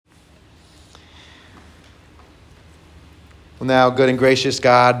Now, good and gracious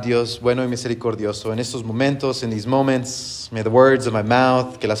God, Dios bueno y misericordioso, en estos momentos, in these moments, may the words of my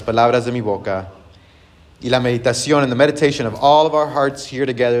mouth, que las palabras de mi boca, y la meditación and the meditation of all of our hearts here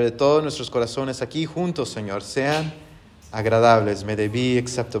together, de todos nuestros corazones aquí juntos, Señor, sean agradables. May they be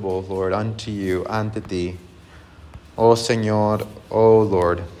acceptable, Lord, unto you, ante ti. Oh Señor, oh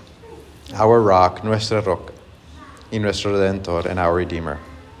Lord, our rock, nuestra roca, y nuestro redentor, and our redeemer.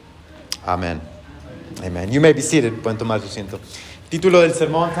 Amen. Amen. You may be seated. Pueden tomar su asiento. Título del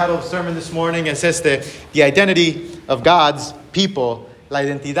sermón, title of sermon this morning es The Identity of God's People, la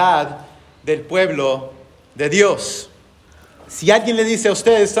identidad del pueblo de Dios. Si alguien le dice a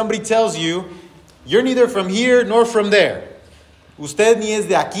usted, somebody tells you, you're neither from here nor from there. Usted ni es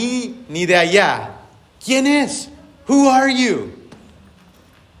de aquí ni de allá. ¿Quién es? Who are you?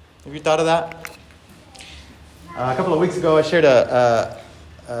 Have you thought of that? A couple of weeks ago, I shared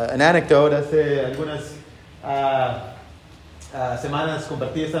an anecdote. Hace algunas semanas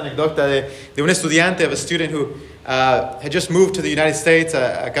compartí esta anécdota de un estudiante, of a student who had just moved to the United States.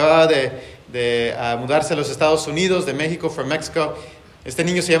 Acababa de mudarse a los Estados Unidos, de México, from Mexico. Este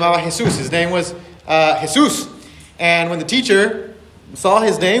niño se llamaba Jesús. His name was Jesús. And when the teacher saw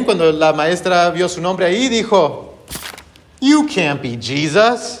his name, cuando la maestra vio su nombre ahí, dijo, "You can't be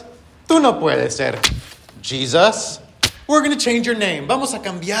Jesus. Tú no puedes ser Jesus. We're going to change your name. Vamos a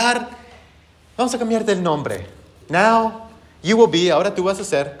cambiarte el nombre. Now, you will be, ahora tú vas a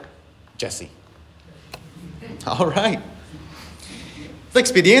ser Jesse." All right. La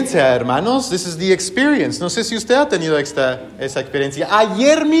experiencia, hermanos. This is the experience. No sé si usted ha tenido esa experiencia.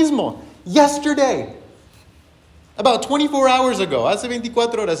 Ayer mismo, yesterday, about 24 hours ago, hace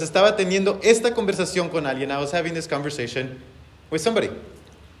 24 horas, estaba teniendo esta conversación con alguien. I was having this conversation with somebody.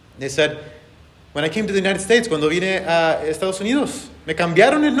 They said, when I came to the United States, cuando vine a Estados Unidos, me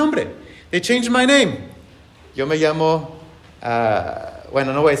cambiaron el nombre. They changed my name. Yo me llamo,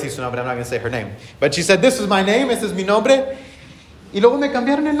 bueno, no voy a decir su nombre, I'm not going to say her name. But she said, this is my name, este es mi nombre. Y luego me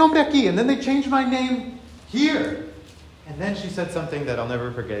cambiaron el nombre aquí. And then they changed my name here. And then she said something that I'll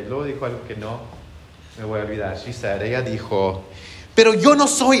never forget. Luego dijo algo que no me voy a olvidar. She said, ella dijo, pero yo no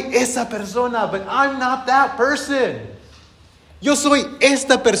soy esa persona, but I'm not that person. Yo soy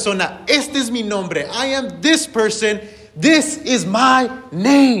esta persona. Este es mi nombre. I am this person. This is my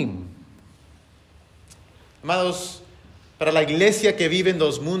name. Amados, para la iglesia que vive en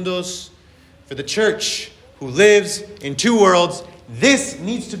dos mundos, for the church who lives in two worlds, this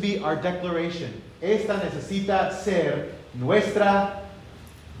needs to be our declaration. Esta necesita ser nuestra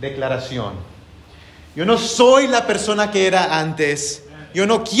declaración. Yo no soy la persona que era antes. Yo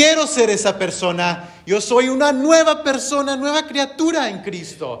no quiero ser esa persona. Yo soy una nueva persona, nueva criatura en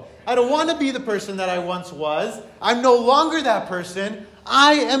Cristo. I don't want to be the person that I once was. I'm no longer that person.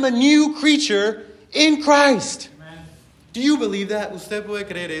 I am a new creature in Christ. Amen. Do you believe that? ¿Usted puede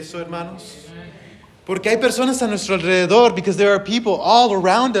creer eso, hermanos? Porque hay personas a nuestro alrededor, because there are people all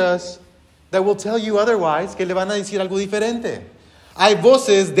around us that will tell you otherwise, que le van a decir algo diferente. Hay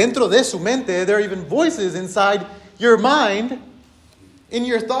voces dentro de su mente. There are even voices inside your mind, in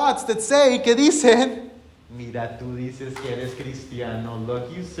your thoughts, that say, que dicen, mira, tú dices que eres cristiano.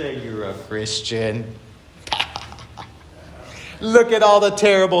 Look, you say you're a Christian. Look at all the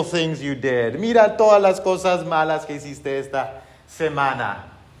terrible things you did. Mira todas las cosas malas que hiciste esta semana.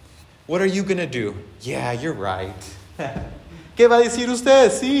 What are you going to do? Yeah, you're right. ¿Qué va a decir usted?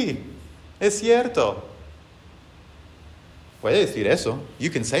 Sí, es cierto. Puede decir eso. You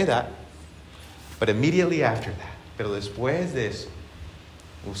can say that. But immediately after that, pero después de eso,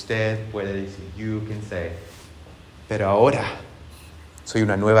 usted puede decir, you can say, pero ahora soy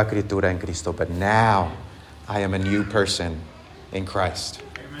una nueva criatura en Cristo. But now I am a new person in Christ.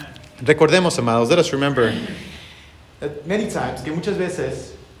 Amen. Recordemos, amados, let us remember that many times, que muchas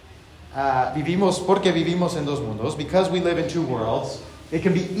veces porque vivimos en dos mundos, because we live in two worlds, it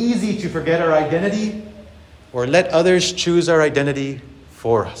can be easy to forget our identity or let others choose our identity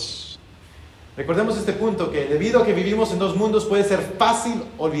for us. Recordemos este punto, que debido a que vivimos en dos mundos, puede ser fácil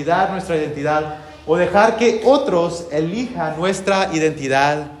olvidar nuestra identidad o dejar que otros elijan nuestra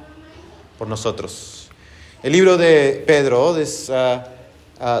identidad por nosotros. El libro de Pedro, this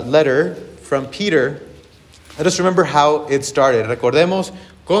letter from Peter, let us remember how it started. Recordemos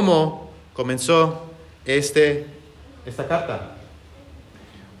cómo comenzó esta carta.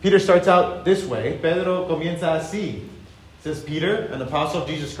 Peter starts out this way. Pedro comienza así. It says, Peter, an apostle of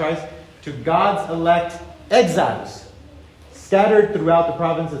Jesus Christ, to God's elect exiles, scattered throughout the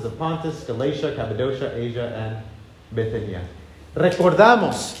provinces of Pontus, Galatia, Cappadocia, Asia, and Bithynia.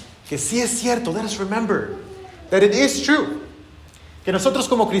 Recordamos que sí es cierto. Let us remember that it is true. Que nosotros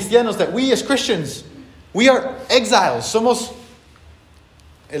como cristianos, that we as Christians, We are exiles. Somos,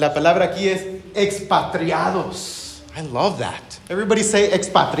 la palabra aquí es expatriados. I love that. Everybody say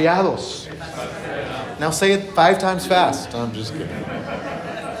expatriados. Now say it 5 times fast. No, I'm just kidding.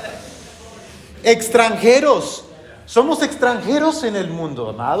 Extranjeros. Somos extranjeros en el mundo,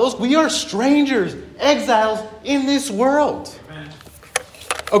 amados. We are strangers, exiles in this world.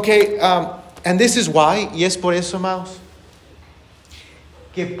 Okay, and this is why, y es por eso, amados,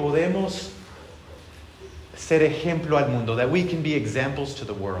 que podemos ser ejemplo al mundo, that we can be examples to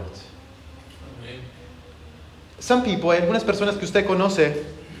the world. Some people, hay algunas personas que usted conoce,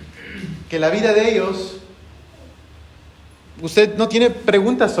 que la vida de ellos, usted no tiene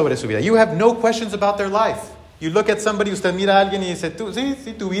preguntas sobre su vida. You have no questions about their life. You look at somebody, usted mira a alguien y dice,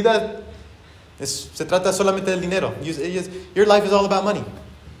 sí, tu vida se trata solamente del dinero. Your life is all about money.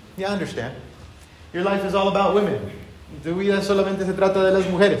 Yeah, I understand. Your life is all about women. Tu vida solamente se trata de las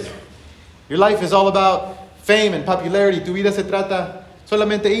mujeres. Your life is all about fame and popularity. Tu vida se trata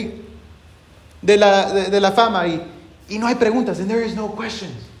solamente de la fama y no hay preguntas, and there is no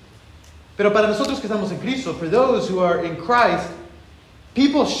questions. Pero para nosotros que estamos en Cristo, for those who are in Christ,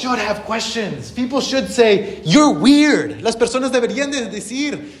 people should have questions. People should say, you're weird. Las personas deberían de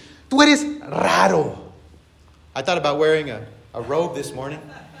decir, tú eres raro. I thought about wearing a robe this morning.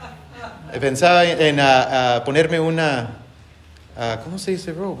 Pensaba en ponerme una, ¿cómo se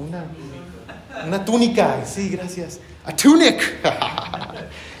dice robe? Una túnica. Sí, gracias. A tunic.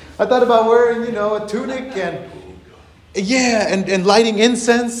 I thought about wearing, a tunic and lighting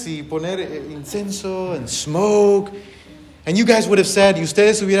incense y poner incenso and smoke. And you guys would have said, y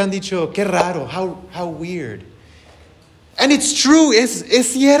ustedes hubieran dicho, qué raro, how weird. And it's true, es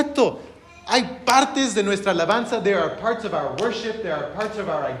cierto. Hay partes de nuestra alabanza, there are parts of our worship, there are parts of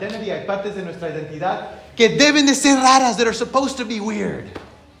our identity, hay partes de nuestra identidad que deben de ser raras, that are supposed to be weird.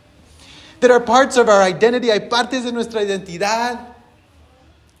 There are parts of our identity, hay partes de nuestra identidad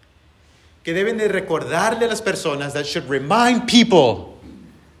que deben de recordarle a las personas, that should remind people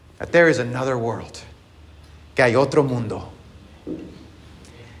that there is another world, que hay otro mundo,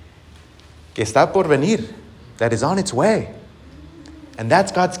 que está por venir, that is on its way. And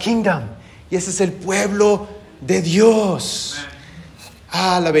that's God's kingdom. Y ese es el pueblo de Dios.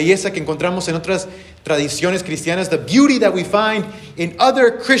 La belleza que encontramos en otras tradiciones cristianas, the beauty that we find in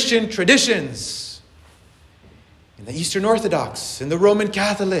other Christian traditions, in the Eastern Orthodox, in the Roman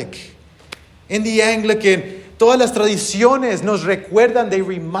Catholic, in the Anglican. Todas las tradiciones nos recuerdan, they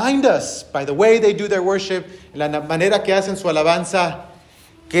remind us by the way they do their worship, la manera que hacen su alabanza,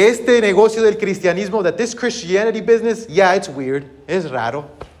 que este negocio del cristianismo, that this Christianity business, it's weird, es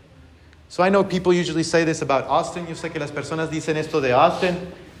raro. So I know people usually say this about Austin. Yo sé que las personas dicen esto de Austin,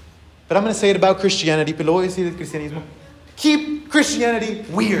 but I'm going to say it about Christianity, pero lo voy a decir del cristianismo. Keep Christianity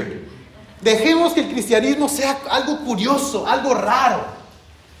weird. Dejemos que el cristianismo sea algo curioso, algo raro.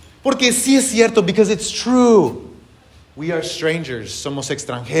 Porque sí es cierto, because it's true. We are strangers, somos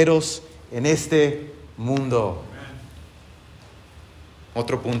extranjeros en este mundo.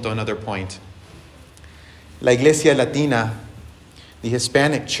 Otro punto, another point. La iglesia latina, the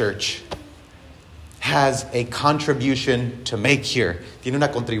Hispanic church, has a contribution to make here. Tiene una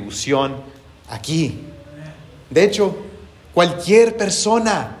contribución aquí. De hecho, cualquier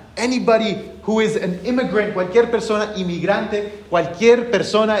persona, anybody who is an immigrant, cualquier persona inmigrante, cualquier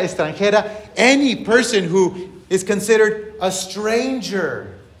persona extranjera, any person who is considered a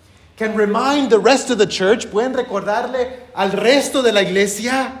stranger can remind the rest of the church, pueden recordarle al resto de la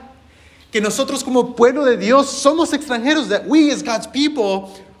iglesia que nosotros como pueblo de Dios somos extranjeros, that we as God's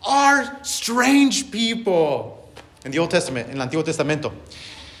people are strange people. En el Antiguo Testamento.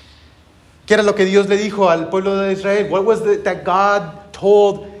 ¿Qué era lo que Dios le dijo al pueblo de Israel? What was that God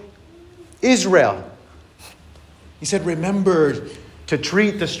told Israel? He said, remember to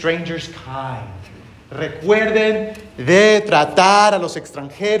treat the strangers kind. Recuerden de tratar a los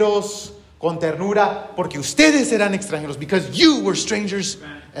extranjeros con ternura, porque ustedes eran extranjeros, because you were strangers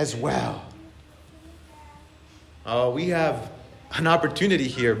as well. Oh, we have an opportunity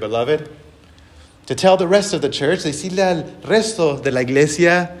here, beloved, to tell the rest of the church, decirle al resto de la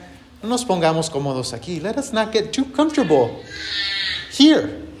iglesia, no nos pongamos cómodos aquí. Let us not get too comfortable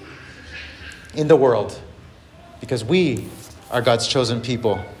here in the world, because we are God's chosen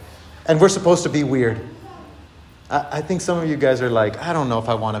people. And we're supposed to be weird. I think some of you guys are like, I don't know if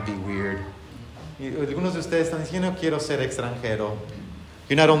I want to be weird. Y algunos de ustedes están diciendo, no quiero ser extranjero.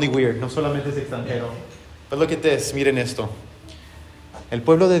 You're not only weird, no solamente es extranjero. But look at this, miren esto. El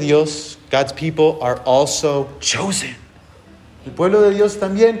pueblo de Dios, God's people, are also chosen. El pueblo de Dios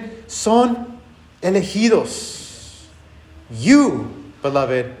también son elegidos. You,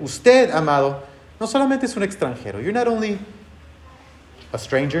 beloved, usted, amado, no solamente es un extranjero. You're not only a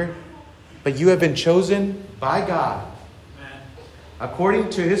stranger, but you have been chosen by God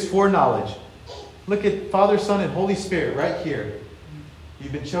according to His foreknowledge. Look at Father, Son, and Holy Spirit right here.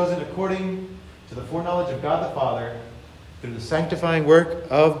 You've been chosen according to the foreknowledge of God the Father through the sanctifying work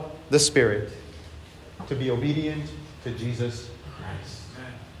of the Spirit to be obedient to Jesus Christ.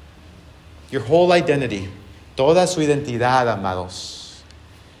 Your whole identity, toda su identidad, amados,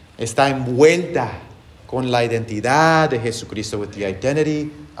 está envuelta con la identidad de Jesucristo, with the identity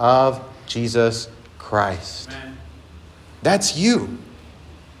of Jesus Christ. Amen. That's you.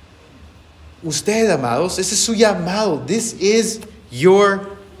 Usted, amados, ese es su llamado. This is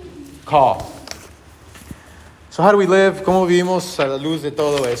your call. So how do we live? ¿Cómo vivimos a la luz de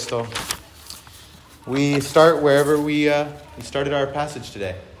todo esto? We start wherever we started our passage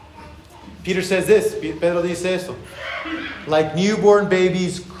today. Peter says this. Pedro dice esto. Like newborn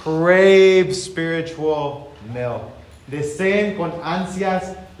babies, crave spiritual milk. Deseen con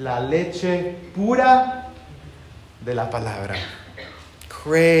ansias la leche pura de la palabra.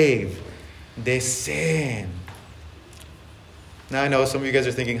 Crave. Deseen. Now I know some of you guys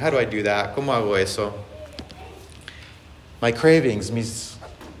are thinking, how do I do that? ¿Cómo hago eso? My cravings, mis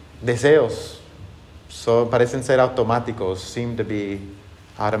deseos, parecen ser automáticos, seem to be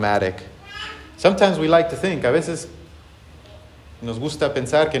automatic. Sometimes we like to think, a veces nos gusta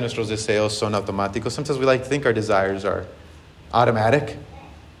pensar que nuestros deseos son automáticos. Sometimes we like to think our desires are automatic.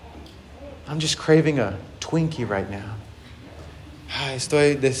 I'm just craving a Twinkie right now.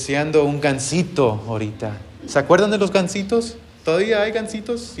 Estoy deseando un gansito ahorita. ¿Se acuerdan de los gansitos? ¿Todavía hay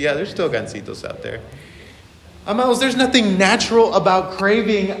gansitos? Yeah, there's still gansitos out there. Amados, there's nothing natural about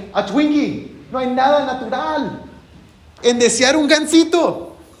craving a Twinkie. No hay nada natural en desear un gansito.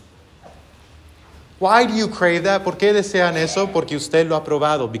 Why do you crave that? ¿Por qué desean eso? Porque usted lo ha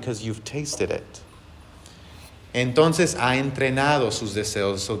probado. Because you've tasted it. Entonces ha entrenado sus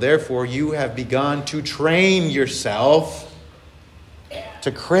deseos. So therefore you have begun to train yourself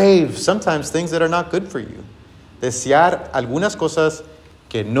to crave sometimes things that are not good for you. Desear algunas cosas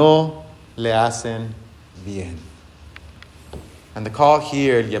que no le hacen bien. And the call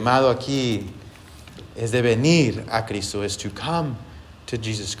here, el llamado aquí, es de venir a Cristo, is to come to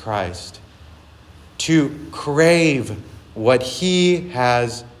Jesus Christ. To crave what He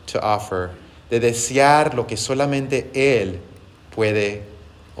has to offer. De desear lo que solamente Él puede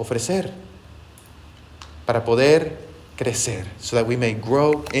ofrecer. Para poder crecer. So that we may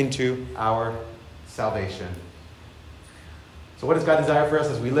grow into our salvation. So what does God desire for us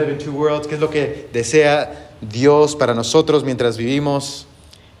as we live in two worlds? ¿Qué es lo que desea Dios para nosotros mientras vivimos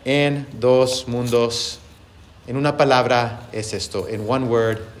en dos mundos? En una palabra es esto. In one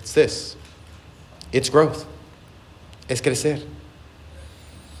word, it's this. It's growth. Es crecer.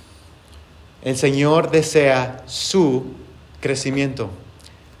 El Señor desea su crecimiento.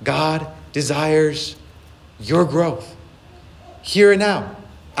 God desires your growth. Here and now.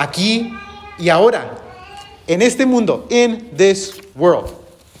 Aquí y ahora. En este mundo. In this world.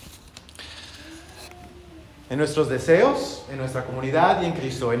 En nuestros deseos, en nuestra comunidad y en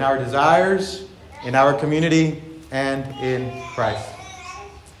Cristo. In our desires, in our community, and in Christ.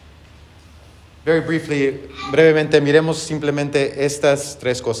 Very briefly, brevemente, miremos simplemente estas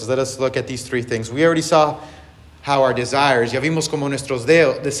tres cosas. Let us look at these three things. We already saw how our desires, ya vimos cómo nuestros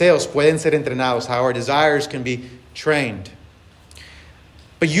deseos pueden ser entrenados, how our desires can be trained.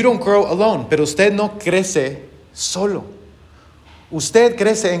 But you don't grow alone. Pero usted no crece solo. Usted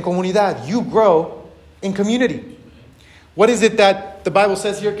crece en comunidad. You grow in community. What is it that the Bible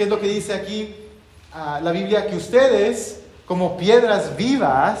says here? ¿Qué es lo que dice aquí la Biblia? Que ustedes, como piedras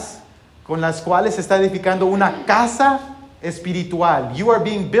vivas, con las cuales se está edificando una casa espiritual. You are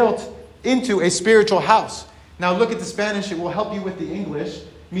being built into a spiritual house. Now look at the Spanish. It will help you with the English.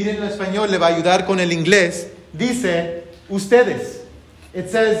 Miren el español, le va a ayudar con el inglés. Dice, ustedes. It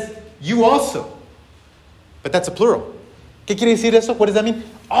says, you also. But that's a plural. ¿Qué quiere decir eso? What does that mean?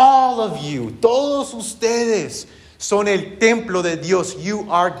 All of you, todos ustedes, son el templo de Dios. You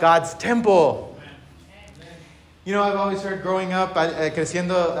are God's temple. You know, I've always heard growing up,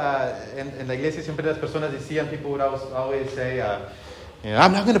 creciendo en la iglesia, siempre las personas decían, people would always say,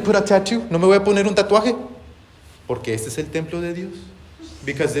 I'm not going to put a tattoo. No me voy a poner un tatuaje. Porque este es el templo de Dios.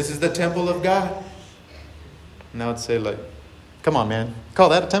 Because this is the temple of God. And I would say, like, come on, man. Call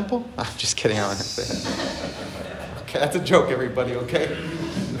that a temple? I'm just kidding. I wouldn't say that. Okay, that's a joke, everybody, okay?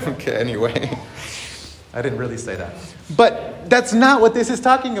 Okay, anyway. I didn't really say that. But that's not what this is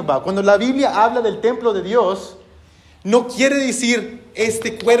talking about. Cuando la Biblia habla del templo de Dios, no quiere decir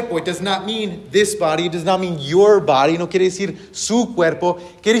este cuerpo. It does not mean this body. It does not mean your body. No quiere decir su cuerpo.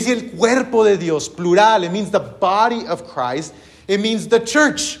 Quiere decir el cuerpo de Dios, plural. It means the body of Christ. It means the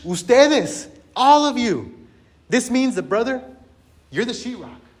church. Ustedes, all of you. This means that, brother, you're the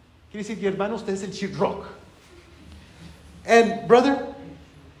sheetrock. Quiere decir que, hermano, usted es el sheetrock. And, brother,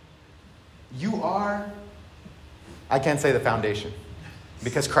 you are, I can't say the foundation,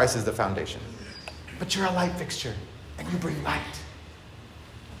 because Christ is the foundation. But you're a light fixture, and you bring light.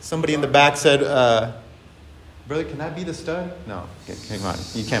 Somebody in the back said, brother, can I be the stud? No, come on,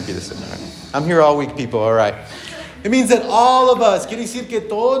 you can't be the stud. Right. I'm here all week, people, all right. It means that all of us, quiere decir que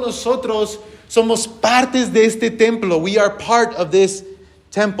todos nosotros somos partes de este templo. We are part of this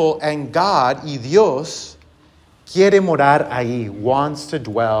temple, and God, y Dios, quiere morar ahí, wants to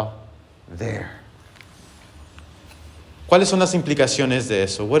dwell there. ¿Cuáles son las implicaciones de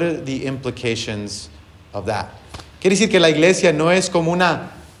eso? What are the implications of that? Quiere decir que la iglesia no es como un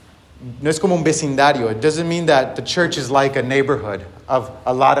vecindario. It doesn't mean that the church is like a neighborhood of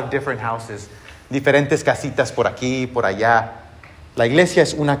a lot of different houses. Diferentes casitas por aquí, por allá. La iglesia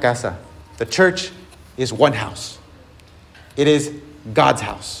es una casa. The church is one house. It is God's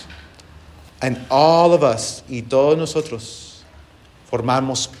house. And all of us y todos nosotros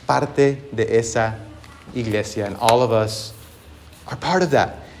formamos parte de esa iglesia. And all of us are part of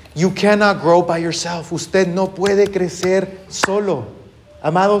that. You cannot grow by yourself. Usted no puede crecer solo.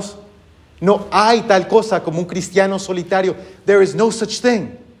 Amados, no hay tal cosa como un cristiano solitario. There is no such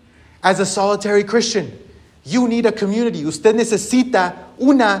thing as a solitary Christian. You need a community. Usted necesita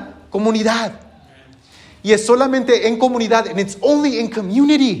una comunidad. Y es solamente en comunidad, and it's only in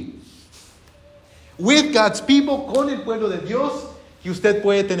community with God's people, con el pueblo de Dios, que usted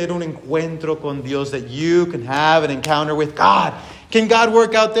puede tener un encuentro con Dios, that you can have an encounter with God. Can God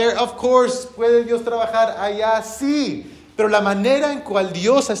work out there? Of course. ¿Puede Dios trabajar allá? Sí. Pero la manera en cual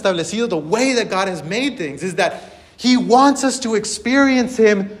Dios ha establecido, the way that God has made things, is that He wants us to experience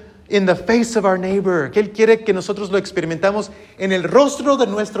Him in the face of our neighbor. Que Él quiere que nosotros lo experimentamos en el rostro de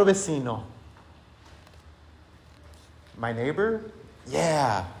nuestro vecino. My neighbor?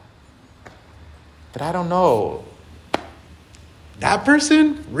 Yeah. But I don't know. That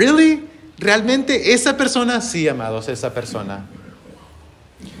person? Really? ¿Realmente esa persona? Sí, amados, esa persona.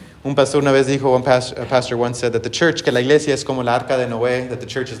 Un pastor una vez dijo, a pastor once said that the church, que la iglesia es como la arca de Noé, that the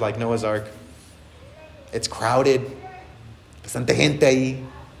church is like Noah's ark. It's crowded. Bastante gente ahí.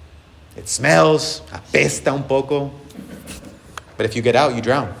 It smells. Apesta un poco. But if you get out, you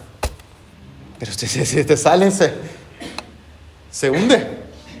drown. Pero si te salen, se hunde.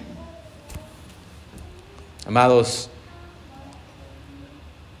 Amados,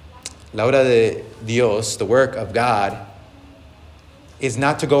 la obra de Dios, the work of God, is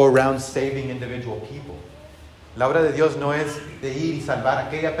not to go around saving individual people. La obra de Dios no es de ir y salvar a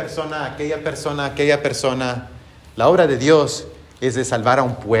aquella persona, aquella persona, aquella persona. La obra de Dios es de salvar a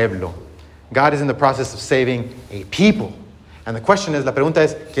un pueblo. God is in the process of saving a people. And the question is, la pregunta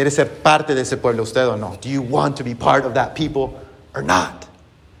es, ¿quiere ser parte de ese pueblo usted o no? Do you want to be part of that people or not?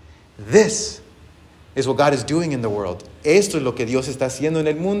 This is what God is doing in the world. Esto es lo que Dios está haciendo en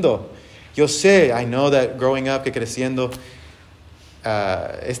el mundo. Yo sé, I know that growing up, que creciendo,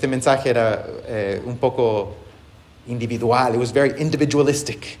 este mensaje era un poco individual. It was very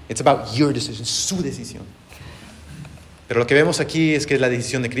individualistic. It's about your decision, su decisión. Pero lo que vemos aquí es que es la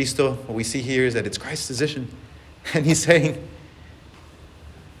decisión de Cristo. What we see here is that it's Christ's decision. And He's saying,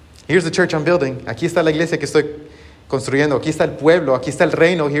 here's the church I'm building. Aquí está la iglesia que estoy construyendo. Aquí está el pueblo. Aquí está el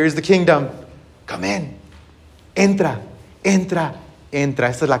reino. Here's the kingdom. Come in. Entra.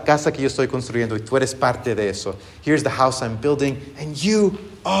 Esta es la casa que yo estoy construyendo y tú eres parte de eso. Here's the house I'm building and you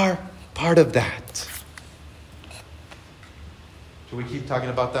are part of that. Should we keep talking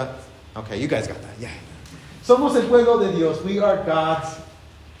about that? Okay, you guys got that. Yeah. Somos el pueblo de Dios. We are God's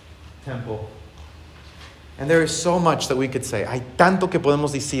temple. And there is so much that we could say. Hay tanto que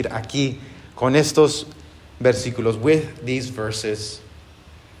podemos decir aquí con estos versículos, with these verses.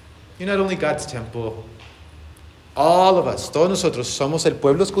 You're not only God's temple. All of us, todos nosotros, somos el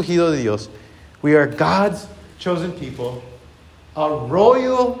pueblo escogido de Dios. We are God's chosen people. A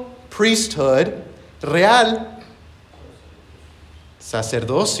royal priesthood, real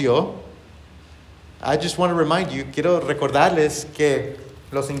sacerdocio. I just want to remind you, quiero recordarles que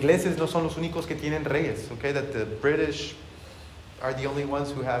los ingleses no son los únicos que tienen reyes, okay? That the British are the only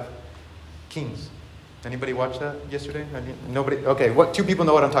ones who have kings. Anybody watch that yesterday? Nobody? Okay, what? 2 people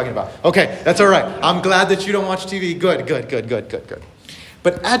know what I'm talking about. Okay, that's all right. I'm glad that you don't watch TV. Good.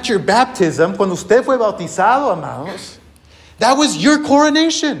 But at your baptism, cuando usted fue bautizado, amados, that was your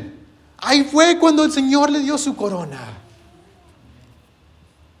coronation. Ahí fue cuando el Señor le dio su corona.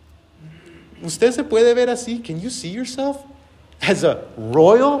 ¿Usted se puede ver así? Can you see yourself as a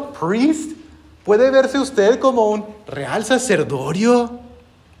royal priest? ¿Puede verse usted como un real sacerdocio?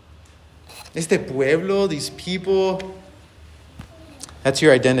 Este pueblo, these people. That's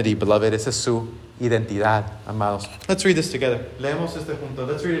your identity, beloved. Esa es su identidad, amados. Let's read this together. Leemos este junto.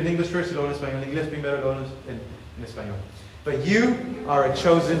 Let's read it in English first y luego en español. En inglés primero, luego en español. But you are a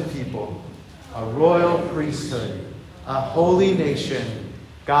chosen people, a royal priesthood, a holy nation,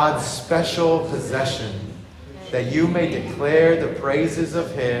 God's special possession, that you may declare the praises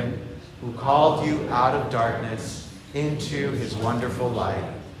of Him who called you out of darkness into His wonderful light.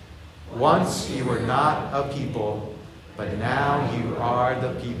 Once you were not a people, but now you are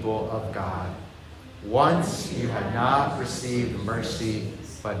the people of God. Once you had not received mercy,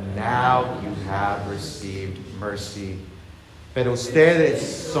 but now you have received mercy. Pero ustedes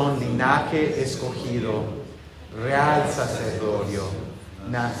son linaje escogido, real sacerdocio,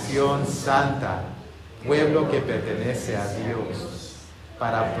 nación santa, pueblo que pertenece a Dios,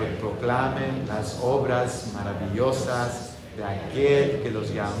 para que proclamen las obras maravillosas de aquel que los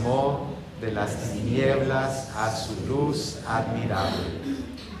llamó de las tinieblas a su luz admirable.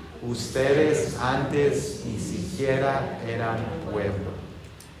 Ustedes antes ni siquiera eran pueblo,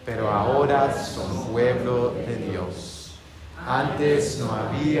 pero ahora son pueblo de Dios. Antes no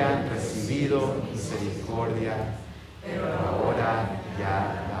habían recibido misericordia, pero ahora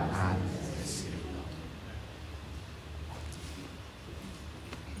ya la han recibido.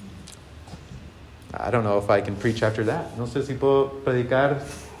 I don't know if I can preach after that. No sé si puedo predicar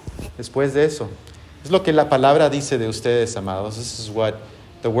después de eso. Es lo que la palabra dice de ustedes, amados. This is what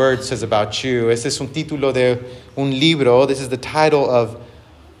the word says about you. Este es un título de un libro. This is the title of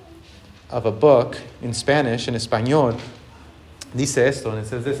a book in Spanish, en español. Dice esto,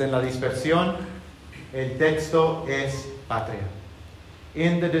 entonces en la dispersión el texto es patria.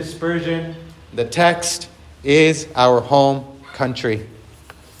 In the dispersion, the text is our home country.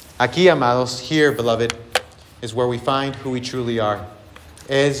 Aquí, amados, here, beloved, is where we find who we truly are.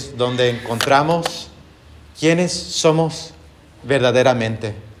 Es donde encontramos quiénes somos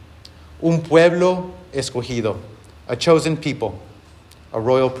verdaderamente. Un pueblo escogido, a chosen people, a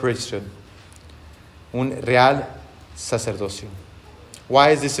royal priesthood, un real sacerdocio.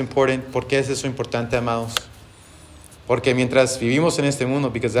 Why is this important? ¿Por qué es eso importante, amados? Porque mientras vivimos en este mundo,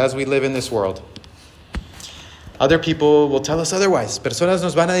 because as we live in this world, other people will tell us otherwise. Personas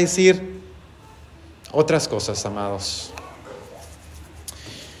nos van a decir otras cosas, amados.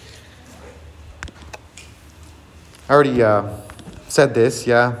 I already said this,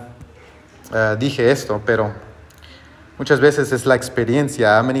 dije esto, pero muchas veces es la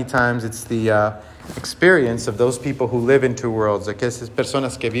experiencia. Many times it's the experience of those people who live in two worlds, de que esas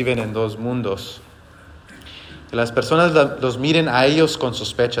personas que viven en dos mundos. Que las personas los miren a ellos con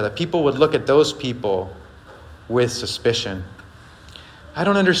sospecha. That people would look at those people with suspicion. I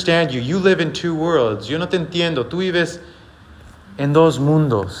don't understand you. You live in two worlds. Yo no te entiendo. Tú vives en dos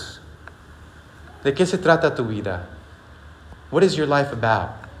mundos. ¿De qué se trata tu vida? What is your life about?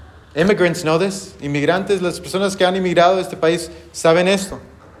 Immigrants know this. Inmigrantes, las personas que han inmigrado a este país saben esto.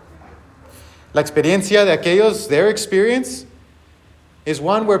 La experiencia de aquellos, their experience, is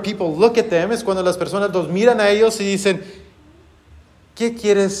one where people look at them. Es cuando las personas los miran a ellos y dicen, ¿qué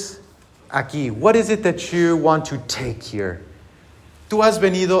quieres aquí? What is it that you want to take here? Tú has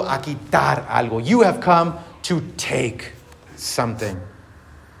venido a quitar algo. You have come to take something.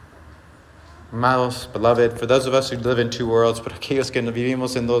 Amados, beloved, for those of us who live in two worlds, para aquellos que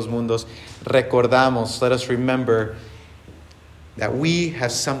vivimos en dos mundos, recordamos, let us remember that we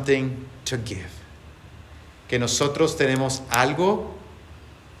have something to give. Que nosotros tenemos algo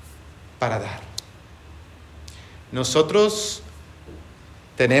para dar. Nosotros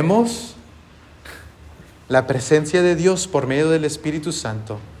tenemos la presencia de Dios por medio del Espíritu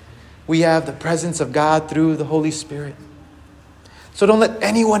Santo. We have the presence of God through the Holy Spirit. So don't let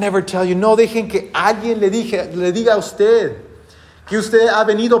anyone ever tell you, no dejen que alguien le diga a usted que usted ha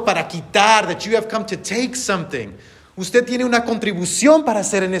venido para quitar, that you have come to take something. Usted tiene una contribución para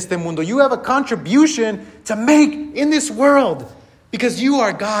hacer en este mundo. You have a contribution to make in this world. Because you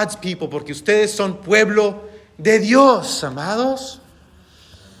are God's people. Porque ustedes son pueblo de Dios, amados.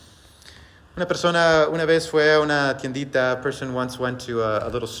 Una persona una vez fue a una tiendita. A person once went to a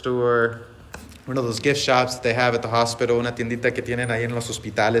little store. One of those gift shops that they have at the hospital. Una tiendita que tienen ahí en los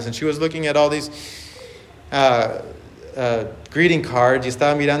hospitales. And she was looking at all these greeting cards. Y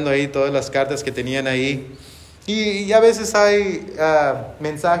estaba mirando ahí todas las cartas que tenían ahí. Y a veces hay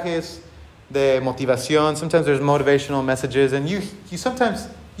mensajes de motivación. Sometimes there's motivational messages, and you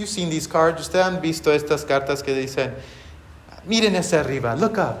You've seen these cards. Ustedes han visto estas cartas que dicen, miren hacia arriba,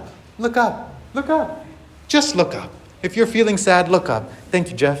 look up, look up, look up. Just look up. If you're feeling sad, look up. Thank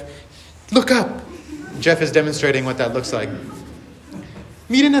you, Jeff. Look up. Jeff is demonstrating what that looks like.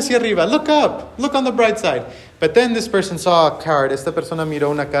 Miren hacia arriba, look up, look on the bright side. But then this person saw a card. Esta persona miró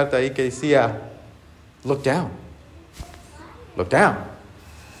una carta ahí que decía, look down. Look down.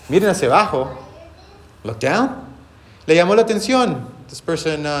 Miren hacia abajo. Look down. Le llamó la atención. This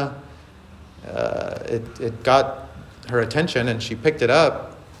person, it got her attention and she picked it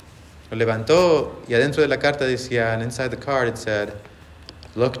up. Lo levantó y adentro de la carta decía, and inside the card it said,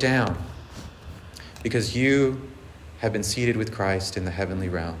 look down, because you have been seated with Christ in the heavenly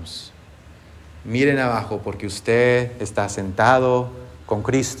realms. Miren abajo porque usted está sentado con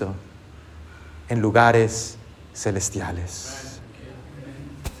Cristo en lugares celestiales.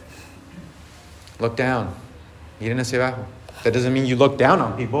 Look down. Miren hacia abajo. That doesn't mean you look down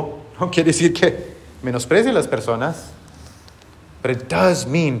on people. No quiere decir que menosprecie a las personas. But it does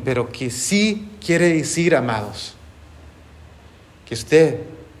mean, pero que sí quiere decir, amados, que usted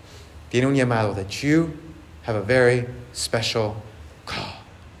tiene un llamado, that you have a very special call.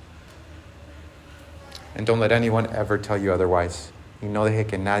 And don't let anyone ever tell you otherwise. Y no deje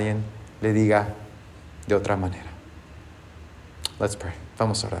que nadie le diga de otra manera. Let's pray.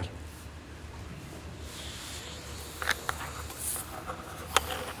 Vamos a orar.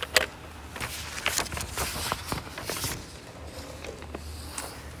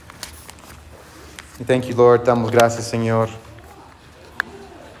 Y thank you, Lord. Damos gracias, Señor,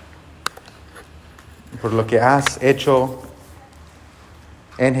 por lo que has hecho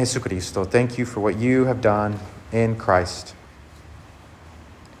en Jesucristo. Thank you for what you have done in Christ.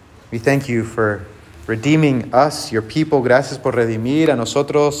 We thank you for redeeming us, your people. Gracias por redimir a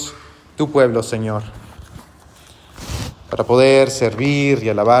nosotros, tu pueblo, Señor, para poder servir y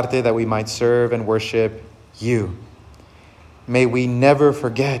alabarte, that we might serve and worship you. May we never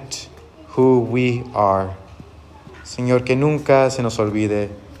forget who we are. Señor, que nunca se nos olvide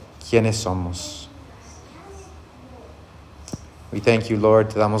quiénes somos. We thank you,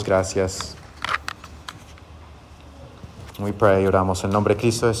 Lord. Te damos gracias. We pray, oramos en nombre de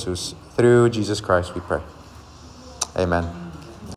Cristo Jesús. Through Jesus Christ we pray. Amen.